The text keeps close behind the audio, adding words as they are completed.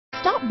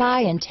Stop by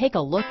and take a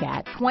look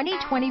at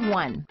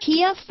 2021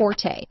 Kia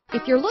Forte.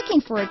 If you're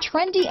looking for a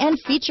trendy and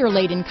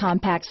feature-laden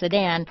compact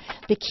sedan,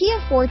 the Kia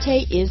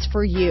Forte is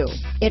for you.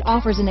 It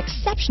offers an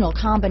exceptional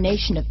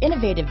combination of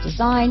innovative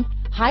design,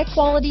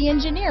 high-quality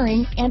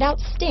engineering, and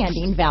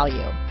outstanding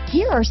value.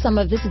 Here are some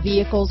of this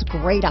vehicle's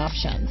great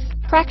options: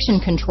 traction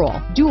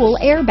control, dual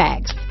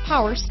airbags,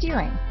 power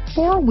steering,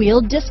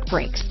 four-wheel disc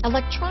brakes,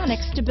 electronic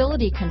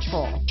stability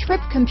control,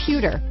 trip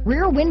computer,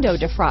 rear window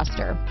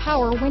defroster,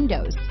 power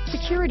windows,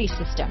 security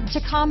system,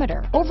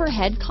 tachometer,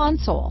 overhead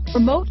console,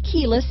 remote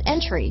keyless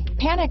entry,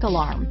 panic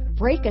alarm,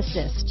 brake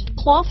assist,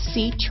 cloth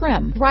seat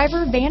trim,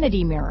 driver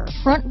vanity mirror,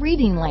 front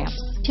reading lamps,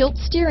 tilt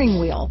steering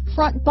wheel,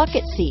 front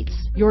bucket seats.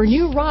 Your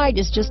new ride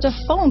is just a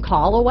phone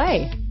call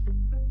away.